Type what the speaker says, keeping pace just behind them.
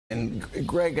And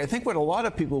Greg, I think what a lot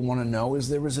of people want to know is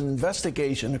there was an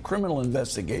investigation, a criminal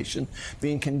investigation,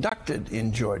 being conducted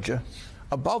in Georgia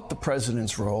about the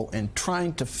president's role in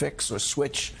trying to fix or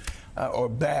switch or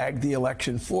bag the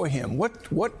election for him.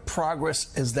 What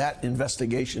progress has that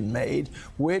investigation made?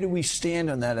 Where do we stand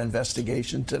on that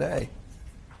investigation today?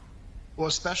 Well,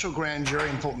 a special grand jury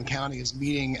in Fulton County is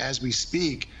meeting as we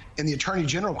speak, and the Attorney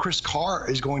General, Chris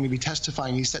Carr, is going to be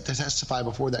testifying. He's set to testify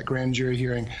before that grand jury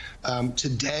hearing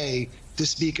today to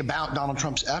speak about Donald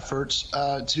Trump's efforts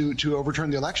to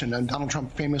overturn the election. And Donald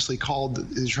Trump famously called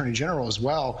the Attorney General as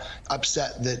well,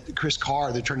 upset that Chris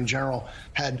Carr, the Attorney General,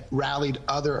 had rallied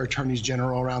other attorneys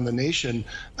general around the nation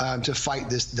to fight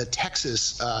the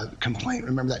Texas complaint.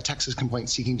 Remember that Texas complaint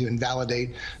seeking to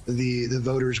invalidate the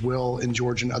voters' will in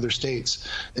Georgia and other states.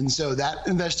 And so that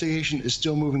investigation is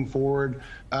still moving forward.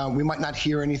 We might not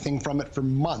hear anything from it for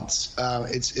months.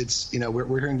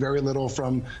 We're hearing very little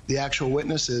from the actual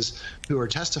witnesses who are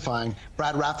testifying.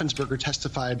 Brad Raffensperger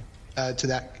testified to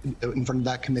that in front of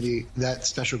that committee, that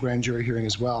special grand jury hearing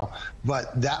as well.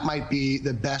 But that might be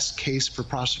the best case for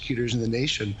prosecutors in the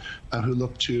nation who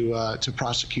look to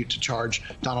prosecute, to charge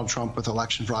Donald Trump with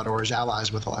election fraud or his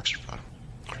allies with election fraud.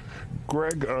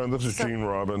 Greg, this is Gene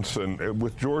Robinson.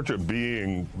 With Georgia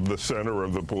being the center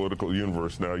of the political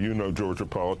universe now, you know Georgia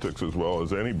politics as well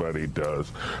as anybody does.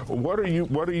 What are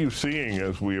you seeing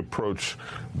as we approach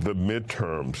the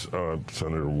midterms?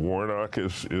 Senator Warnock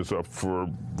is up for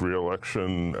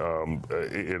re-election.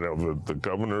 The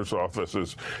governor's office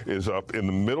is up in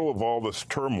the middle of all this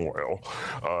turmoil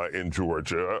in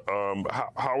Georgia.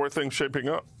 How are things shaping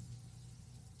up?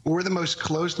 We're the most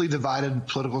closely divided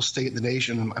political state in the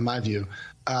nation, in my view.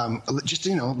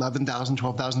 11,000,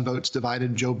 12,000 votes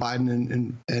divided Joe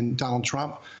Biden and Donald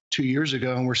Trump 2 years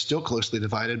ago, and we're still closely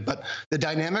divided. But the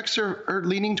dynamics are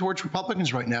leaning towards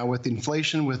Republicans right now, with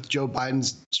inflation, with Joe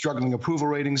Biden's struggling approval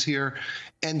ratings here,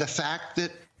 and the fact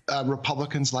that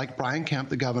Republicans like Brian Kemp,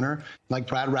 the governor, like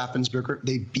Brad Raffensperger,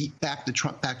 they beat back the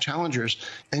Trump-backed challengers.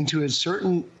 And to a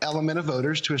certain element of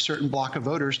voters, to a certain block of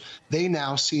voters, they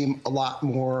now seem a lot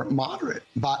more moderate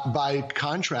by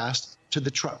contrast to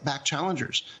the Trump-backed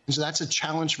challengers. And so that's a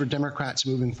challenge for Democrats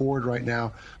moving forward right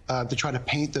now to try to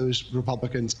paint those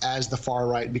Republicans as the far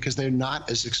right, because they're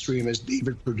not as extreme as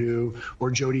David Perdue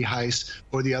or Jody Hice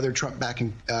or the other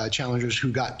Trump-backing challengers who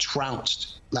got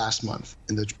trounced last month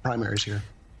in the primaries here.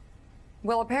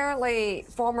 Well, apparently,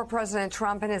 former President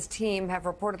Trump and his team have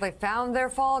reportedly found their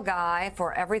fall guy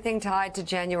for everything tied to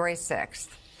January 6th.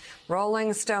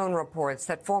 Rolling Stone reports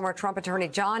that former Trump attorney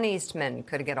John Eastman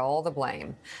could get all the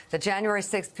blame. The January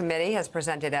 6th committee has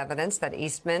presented evidence that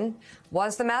Eastman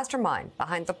was the mastermind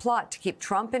behind the plot to keep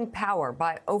Trump in power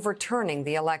by overturning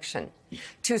the election.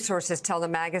 Two sources tell the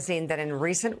magazine that in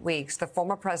recent weeks, the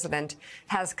former president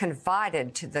has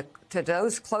confided to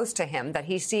those close to him that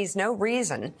he sees no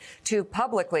reason to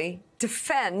publicly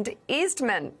defend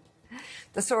Eastman.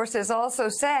 The sources also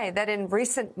say that in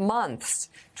recent months,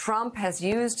 Trump has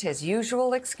used his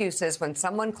usual excuses when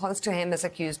someone close to him is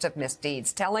accused of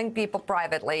misdeeds, telling people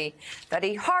privately that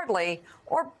he hardly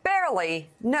or barely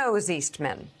knows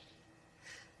Eastman.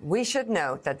 We should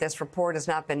note that this report has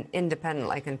not been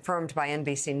independently confirmed by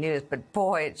NBC News, but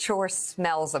boy, it sure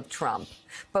smells of Trump.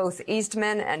 Both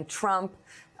Eastman and Trump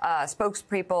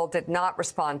spokespeople did not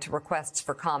respond to requests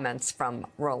for comments from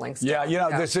Rolling Stone.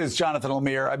 Yeah, this is Jonathan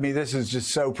Lemire. I mean, this is just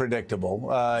so predictable.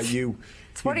 You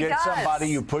get somebody,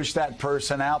 you push that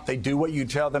person out, they do what you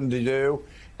tell them to do,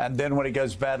 and then when it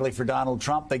goes badly for Donald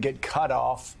Trump, they get cut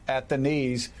off at the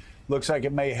knees. Looks like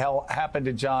it may happen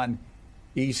to John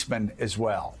Eastman as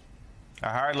well. I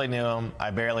hardly knew him.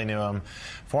 I barely knew him.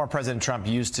 Former President Trump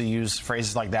used to use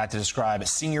phrases like that to describe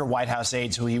senior White House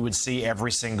aides who he would see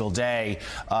every single day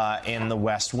in the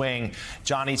West Wing.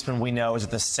 John Eastman, we know, is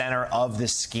at the center of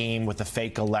this scheme with the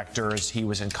fake electors. He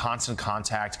was in constant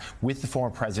contact with the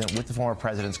former president, with the former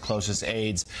president's closest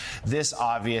aides. This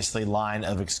obviously line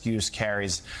of excuse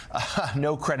carries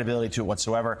no credibility to it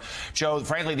whatsoever. Joe,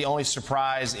 frankly, the only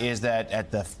surprise is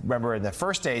that remember in the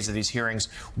first days of these hearings,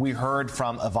 we heard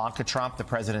from Ivanka Trump, the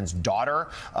president's daughter,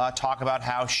 talk about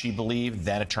how she believed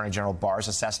then Attorney General Barr's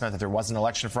assessment that there was an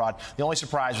election fraud. The only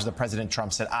surprise was that President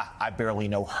Trump said, I barely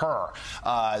know her.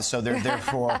 So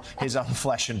therefore, his own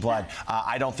flesh and blood.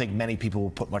 I don't think many people will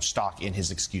put much stock in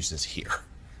his excuses here.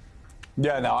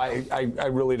 Yeah, no, I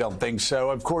really don't think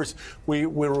so. Of course, we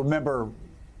remember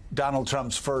Donald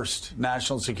Trump's first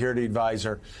national security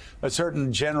advisor, a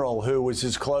certain general who was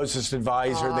his closest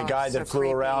advisor, the guy that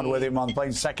flew around with him on the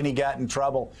plane. The second he got in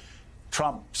trouble,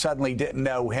 Trump suddenly didn't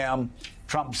know him.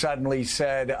 Trump suddenly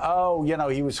said, oh,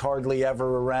 he was hardly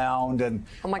ever around. And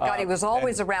oh, my God, he was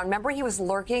always around. Remember, he was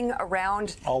lurking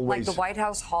around always, like the White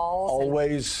House halls.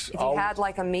 Always. If he had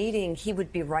like a meeting, he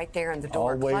would be right there in the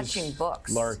door, clutching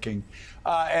books. Lurking.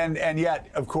 And yet,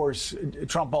 of course,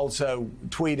 Trump also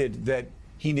tweeted that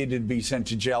he needed to be sent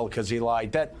to jail because he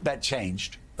lied. That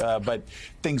changed. But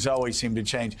things always seem to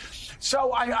change.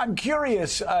 So I'm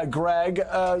curious, Greg,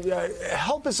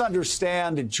 help us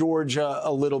understand Georgia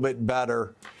a little bit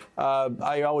better.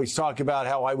 I always talk about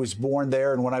how I was born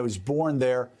there, and when I was born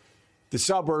there, the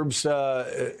suburbs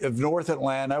of North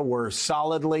Atlanta were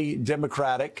solidly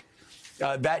Democratic.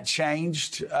 That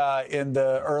changed in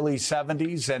the early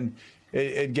 70s, and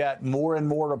it got more and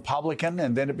more Republican,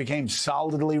 and then it became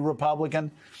solidly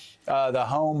Republican, the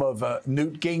home of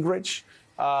Newt Gingrich.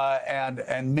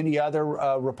 And many other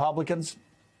Republicans,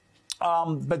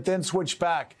 but then switch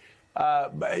back.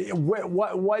 What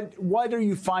are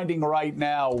you finding right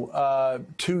now,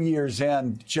 2 years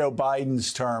in Joe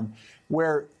Biden's term,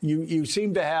 where you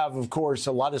seem to have, of course,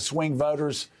 a lot of swing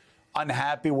voters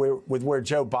unhappy with where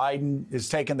Joe Biden is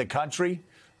taking the country?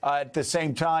 At the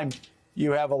same time,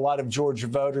 you have a lot of Georgia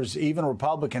voters, even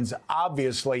Republicans,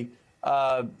 obviously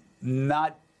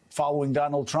not following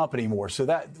Donald Trump anymore. So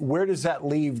where does that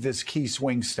leave this key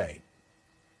swing state?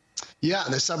 Yeah,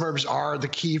 the suburbs are the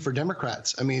key for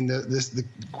Democrats. I mean, the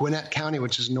Gwinnett County,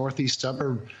 which is northeast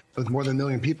suburb with more than 1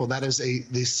 million people, that is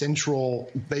the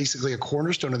central, basically a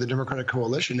cornerstone of the Democratic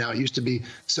coalition. Now, it used to be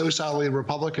so solidly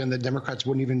Republican that Democrats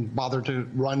wouldn't even bother to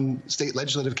run state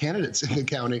legislative candidates in the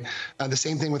county. The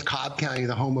same thing with Cobb County,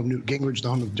 the home of Newt Gingrich, the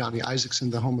home of Johnny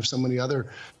Isakson, the home of so many other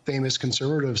famous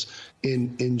conservatives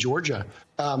in Georgia.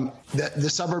 The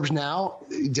suburbs now,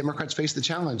 Democrats face the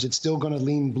challenge. It's still going to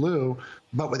lean blue,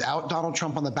 but without Donald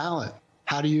Trump on the ballot,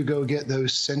 how do you go get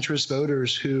those centrist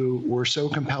voters who were so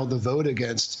compelled to vote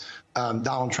against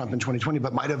Donald Trump in 2020,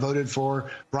 but might have voted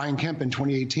for Brian Kemp in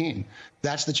 2018?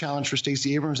 That's the challenge for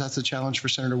Stacey Abrams. That's the challenge for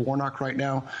Senator Warnock right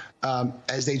now,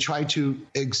 as they try to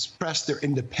express their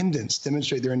independence,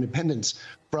 demonstrate their independence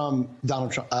from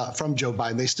Donald Trump, from Joe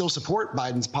Biden. They still support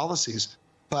Biden's policies.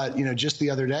 But, just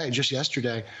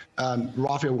yesterday,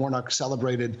 Raphael Warnock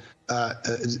celebrated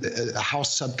a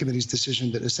House subcommittee's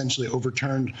decision that essentially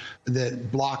overturned,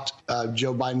 that blocked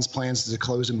Joe Biden's plans to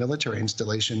close a military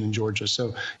installation in Georgia.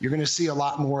 So you're going to see a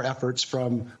lot more efforts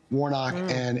from Warnock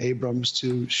and Abrams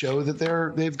to show that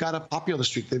they've got a popular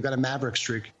streak. They've got a maverick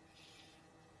streak.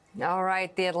 All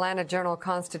right. The Atlanta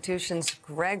Journal-Constitution's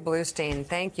Greg Bluestein.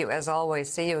 Thank you, as always.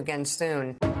 See you again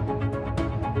soon.